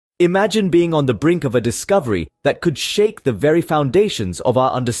Imagine being on the brink of a discovery that could shake the very foundations of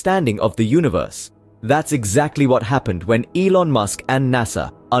our understanding of the universe. That's exactly what happened when Elon Musk and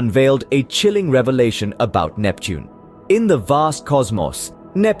NASA unveiled a chilling revelation about Neptune. In the vast cosmos,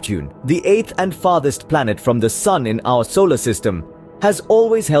 Neptune, the eighth and farthest planet from the Sun in our solar system, has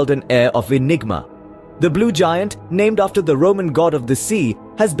always held an air of enigma. The blue giant, named after the Roman god of the sea,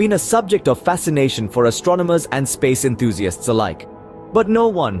 has been a subject of fascination for astronomers and space enthusiasts alike. But no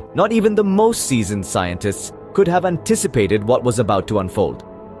one, not even the most seasoned scientists, could have anticipated what was about to unfold.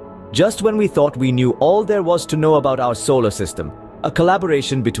 Just when we thought we knew all there was to know about our solar system, a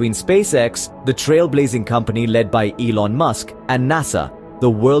collaboration between SpaceX, the trailblazing company led by Elon Musk, and NASA, the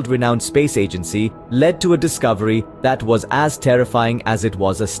world-renowned space agency, led to a discovery that was as terrifying as it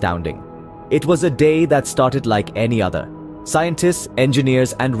was astounding. It was a day that started like any other. Scientists,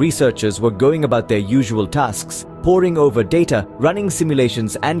 engineers, and researchers were going about their usual tasks, poring over data, running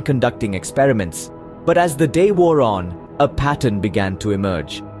simulations, and conducting experiments. But as the day wore on, a pattern began to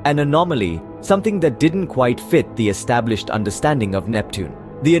emerge. An anomaly, something that didn't quite fit the established understanding of Neptune.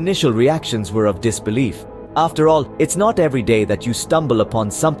 The initial reactions were of disbelief. After all, it's not every day that you stumble upon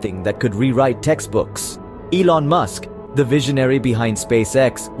something that could rewrite textbooks. Elon Musk, the visionary behind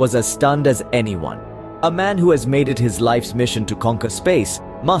SpaceX, was as stunned as anyone. A man who has made it his life's mission to conquer space,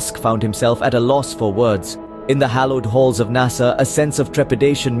 Musk found himself at a loss for words. In the hallowed halls of NASA, a sense of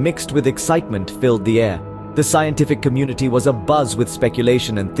trepidation mixed with excitement filled the air. The scientific community was abuzz with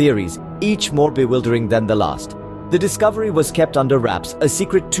speculation and theories, each more bewildering than the last. The discovery was kept under wraps, a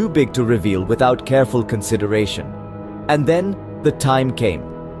secret too big to reveal without careful consideration. And then, the time came.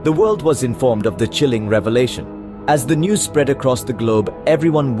 The world was informed of the chilling revelation. As the news spread across the globe,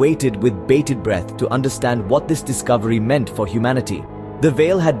 everyone waited with bated breath to understand what this discovery meant for humanity. The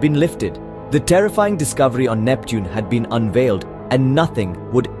veil had been lifted. The terrifying discovery on Neptune had been unveiled, and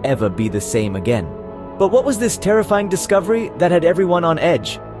nothing would ever be the same again. But what was this terrifying discovery that had everyone on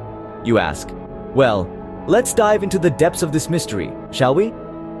edge? You ask. Well, let's dive into the depths of this mystery, shall we?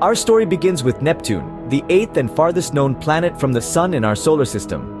 Our story begins with Neptune, the eighth and farthest known planet from the Sun in our solar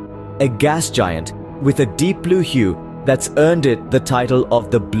system. A gas giant with a deep blue hue that's earned it the title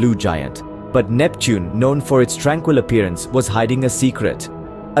of the Blue Giant. But Neptune, known for its tranquil appearance, was hiding a secret.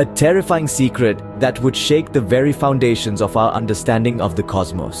 A terrifying secret that would shake the very foundations of our understanding of the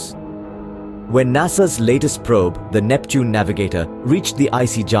cosmos. When NASA's latest probe, the Neptune Navigator, reached the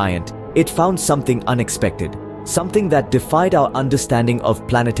icy giant, it found something unexpected, something that defied our understanding of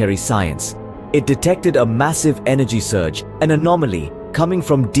planetary science. It detected a massive energy surge, an anomaly coming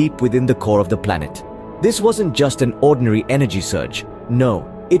from deep within the core of the planet. This wasn't just an ordinary energy surge.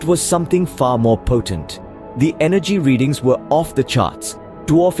 No, it was something far more potent. The energy readings were off the charts,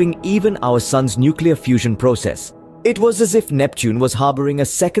 dwarfing even our Sun's nuclear fusion process. It was as if Neptune was harboring a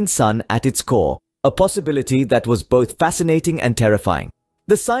second sun at its core, a possibility that was both fascinating and terrifying.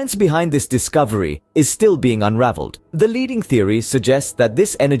 The science behind this discovery is still being unraveled. The leading theory suggests that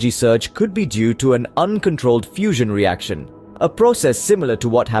this energy surge could be due to an uncontrolled fusion reaction, a process similar to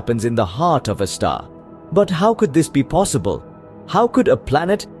what happens in the heart of a star. But how could this be possible? How could a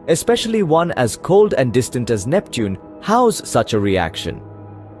planet, especially one as cold and distant as Neptune, house such a reaction?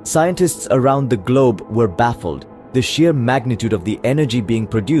 Scientists around the globe were baffled. The sheer magnitude of the energy being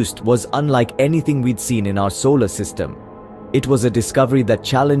produced was unlike anything we'd seen in our solar system. It was a discovery that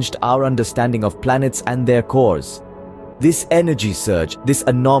challenged our understanding of planets and their cores. This energy surge, this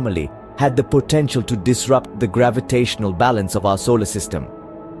anomaly, had the potential to disrupt the gravitational balance of our solar system.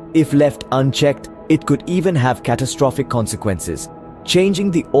 If left unchecked, it could even have catastrophic consequences,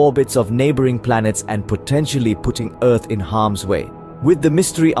 changing the orbits of neighboring planets and potentially putting Earth in harm's way. With the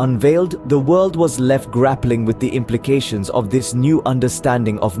mystery unveiled, the world was left grappling with the implications of this new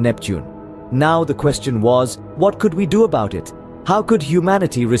understanding of Neptune. Now the question was, what could we do about it? How could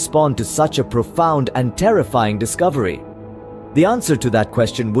humanity respond to such a profound and terrifying discovery? The answer to that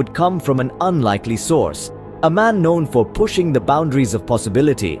question would come from an unlikely source, a man known for pushing the boundaries of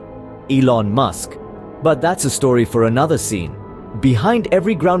possibility, Elon Musk. But that's a story for another scene. Behind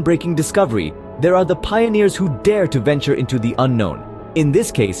every groundbreaking discovery, there are the pioneers who dare to venture into the unknown. In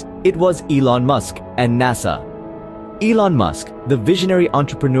this case, it was Elon Musk and NASA. Elon Musk, the visionary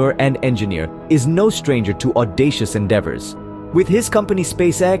entrepreneur and engineer, is no stranger to audacious endeavors. With his company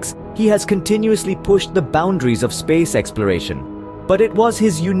SpaceX, he has continuously pushed the boundaries of space exploration. But it was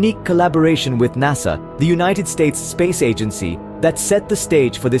his unique collaboration with NASA, the United States Space Agency, that set the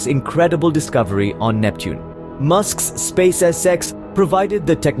stage for this incredible discovery on Neptune. Musk's SpaceX provided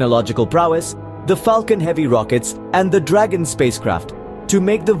the technological prowess, the Falcon Heavy rockets, and the Dragon spacecraft to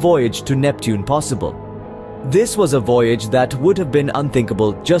make the voyage to Neptune possible. This was a voyage that would have been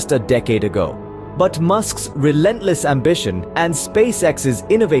unthinkable just a decade ago. But Musk's relentless ambition and SpaceX's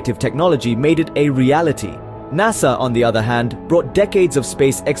innovative technology made it a reality. NASA, on the other hand, brought decades of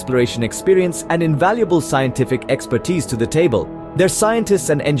space exploration experience and invaluable scientific expertise to the table. Their scientists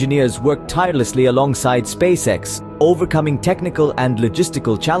and engineers worked tirelessly alongside SpaceX, overcoming technical and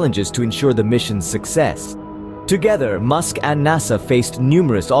logistical challenges to ensure the mission's success. Together, Musk and NASA faced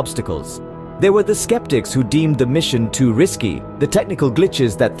numerous obstacles. There were the skeptics who deemed the mission too risky, the technical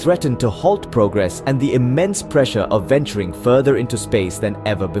glitches that threatened to halt progress, and the immense pressure of venturing further into space than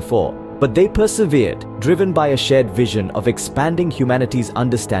ever before. But they persevered, driven by a shared vision of expanding humanity's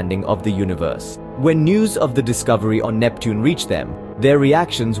understanding of the universe. When news of the discovery on Neptune reached them, their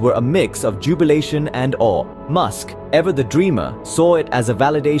reactions were a mix of jubilation and awe. Musk, ever the dreamer, saw it as a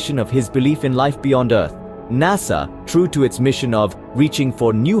validation of his belief in life beyond Earth. NASA, true to its mission of reaching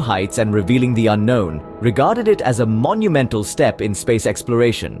for new heights and revealing the unknown, regarded it as a monumental step in space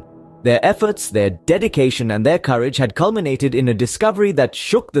exploration. Their efforts, their dedication, and their courage had culminated in a discovery that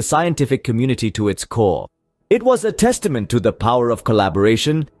shook the scientific community to its core. It was a testament to the power of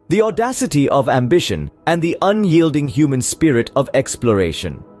collaboration, the audacity of ambition, and the unyielding human spirit of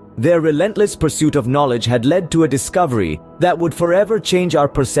exploration. Their relentless pursuit of knowledge had led to a discovery that would forever change our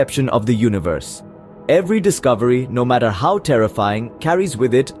perception of the universe. Every discovery, no matter how terrifying, carries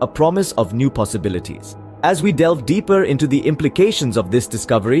with it a promise of new possibilities. As we delve deeper into the implications of this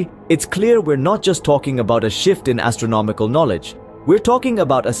discovery, it's clear we're not just talking about a shift in astronomical knowledge. We're talking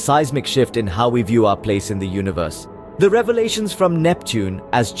about a seismic shift in how we view our place in the universe. The revelations from Neptune,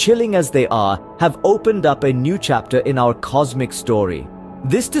 as chilling as they are, have opened up a new chapter in our cosmic story.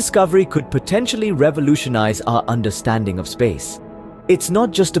 This discovery could potentially revolutionize our understanding of space. It's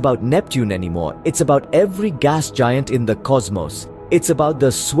not just about Neptune anymore, it's about every gas giant in the cosmos. It's about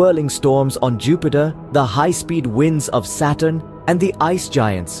the swirling storms on Jupiter, the high-speed winds of Saturn, and the ice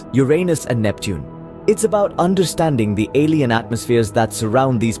giants, Uranus and Neptune. It's about understanding the alien atmospheres that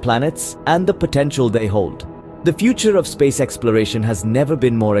surround these planets and the potential they hold. The future of space exploration has never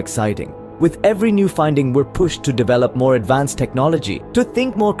been more exciting. With every new finding, we're pushed to develop more advanced technology, to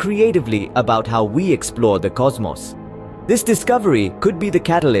think more creatively about how we explore the cosmos. This discovery could be the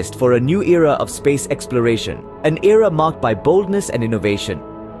catalyst for a new era of space exploration, an era marked by boldness and innovation.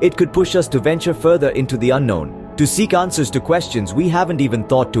 It could push us to venture further into the unknown, to seek answers to questions we haven't even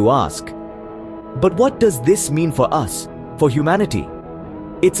thought to ask. But what does this mean for us, for humanity?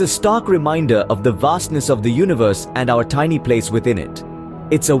 It's a stark reminder of the vastness of the universe and our tiny place within it.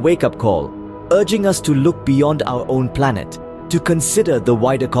 It's a wake-up call, urging us to look beyond our own planet, to consider the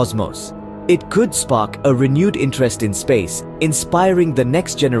wider cosmos. It could spark a renewed interest in space, inspiring the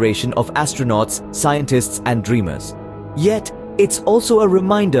next generation of astronauts, scientists, and dreamers. Yet, it's also a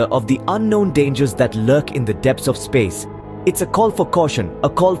reminder of the unknown dangers that lurk in the depths of space. It's a call for caution, a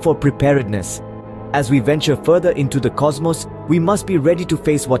call for preparedness. As we venture further into the cosmos, we must be ready to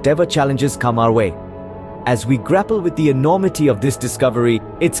face whatever challenges come our way. As we grapple with the enormity of this discovery,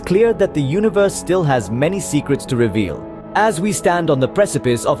 it's clear that the universe still has many secrets to reveal. As we stand on the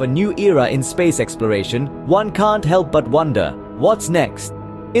precipice of a new era in space exploration, one can't help but wonder, what's next?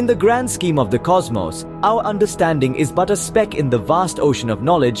 In the grand scheme of the cosmos, our understanding is but a speck in the vast ocean of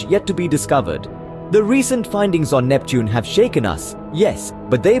knowledge yet to be discovered. The recent findings on Neptune have shaken us, yes,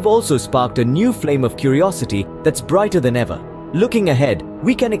 but they've also sparked a new flame of curiosity that's brighter than ever. Looking ahead,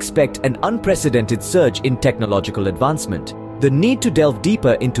 we can expect an unprecedented surge in technological advancement. The need to delve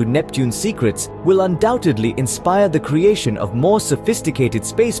deeper into Neptune's secrets will undoubtedly inspire the creation of more sophisticated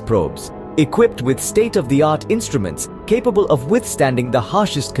space probes, equipped with state-of-the-art instruments capable of withstanding the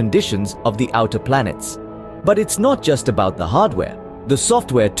harshest conditions of the outer planets. But it's not just about the hardware. The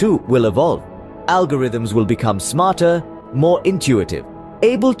software too will evolve. Algorithms will become smarter, more intuitive,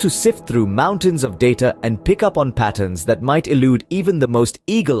 able to sift through mountains of data and pick up on patterns that might elude even the most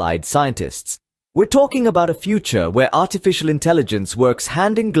eagle-eyed scientists. We're talking about a future where artificial intelligence works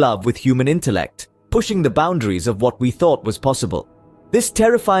hand in glove with human intellect, pushing the boundaries of what we thought was possible. This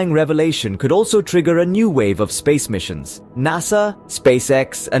terrifying revelation could also trigger a new wave of space missions. NASA,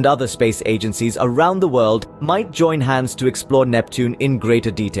 SpaceX, and other space agencies around the world might join hands to explore Neptune in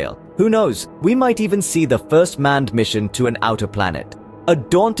greater detail. Who knows, we might even see the first manned mission to an outer planet. A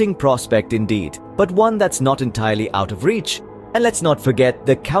daunting prospect indeed, but one that's not entirely out of reach. And let's not forget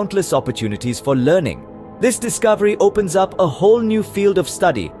the countless opportunities for learning. This discovery opens up a whole new field of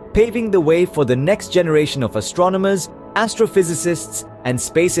study, paving the way for the next generation of astronomers, astrophysicists, and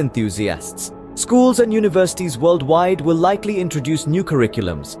space enthusiasts. Schools and universities worldwide will likely introduce new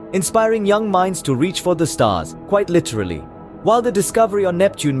curriculums, inspiring young minds to reach for the stars, quite literally. While the discovery on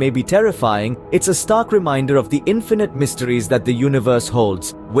Neptune may be terrifying, it's a stark reminder of the infinite mysteries that the universe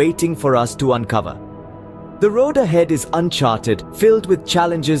holds, waiting for us to uncover. The road ahead is uncharted, filled with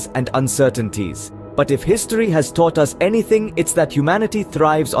challenges and uncertainties. But if history has taught us anything, it's that humanity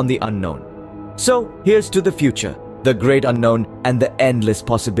thrives on the unknown. So, here's to the future, the great unknown, and the endless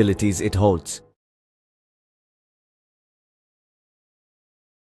possibilities it holds.